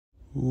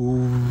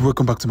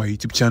Welcome back to my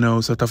YouTube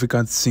channel. South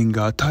African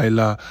singer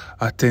Tyla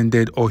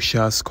attended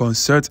Usher's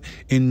concert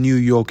in New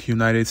York,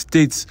 United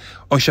States.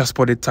 Usher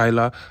spotted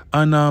Tyla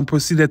and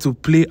proceeded to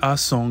play her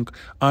song,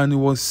 and he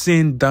was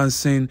seen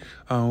dancing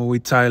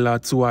with Tyla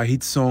to her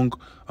hit song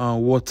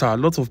Water. A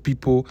lot of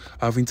people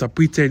have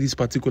interpreted this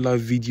particular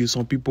video.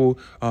 Some people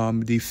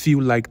they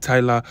feel like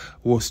Tyla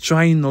was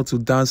trying not to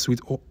dance with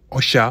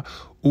Usher,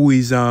 who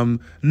is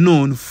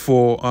known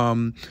for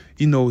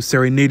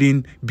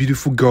serenading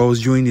beautiful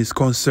girls during his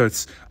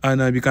concerts.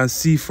 And you can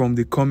see from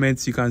the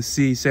comments, you can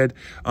see he said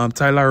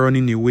Tyla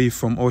running away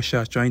from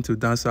Usher, trying to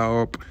dance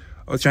her up,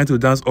 or trying to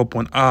dance up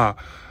on her.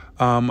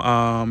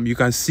 You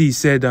can see he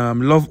said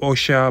love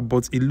Usher,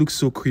 but it looks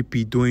so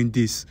creepy doing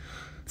this.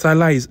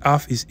 Tyla is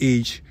half his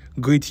age.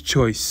 Great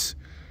choice.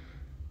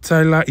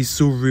 Tyla is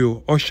so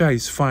real. Usher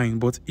is fine,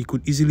 but he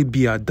could easily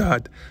be her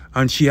dad.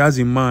 And she has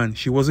a man.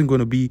 She wasn't going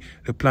to be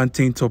the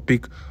plantain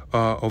topic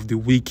of the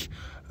week.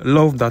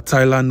 Love that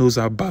Tyla knows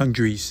her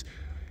boundaries.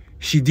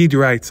 She did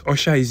right.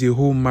 Usher is a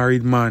whole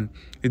married man.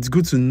 It's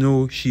good to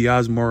know she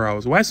has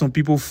morals. Why some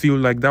people feel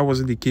like that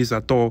wasn't the case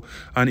at all.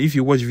 And if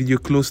you watch the video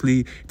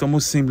closely, it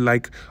almost seemed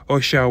like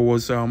Usher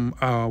was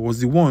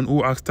the one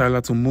who asked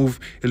Tyla to move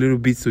a little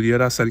bit to the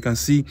other side. You can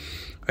see,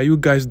 are you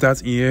guys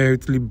that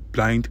inherently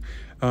blind?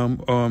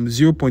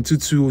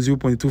 0.22,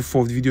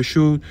 0.24 the video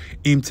showed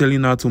him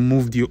telling her to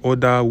move the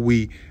other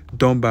way.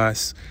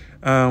 Dumbass.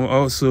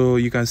 Also,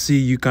 you can see,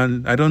 you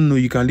can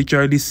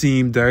literally see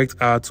him direct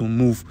her to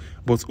move.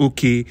 But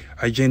okay,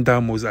 agenda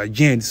must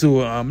agenda. So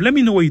let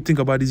me know what you think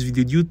about this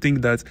video. Do you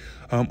think that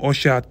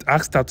Usher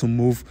asked her to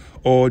move,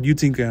 or do you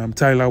think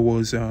Tyla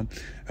was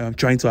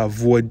trying to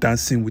avoid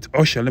dancing with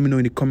Usher? Let me know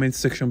in the comment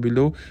section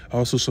below.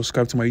 Also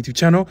subscribe to my YouTube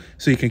channel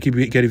so you can keep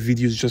getting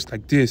videos just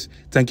like this.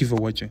 Thank you for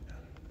watching.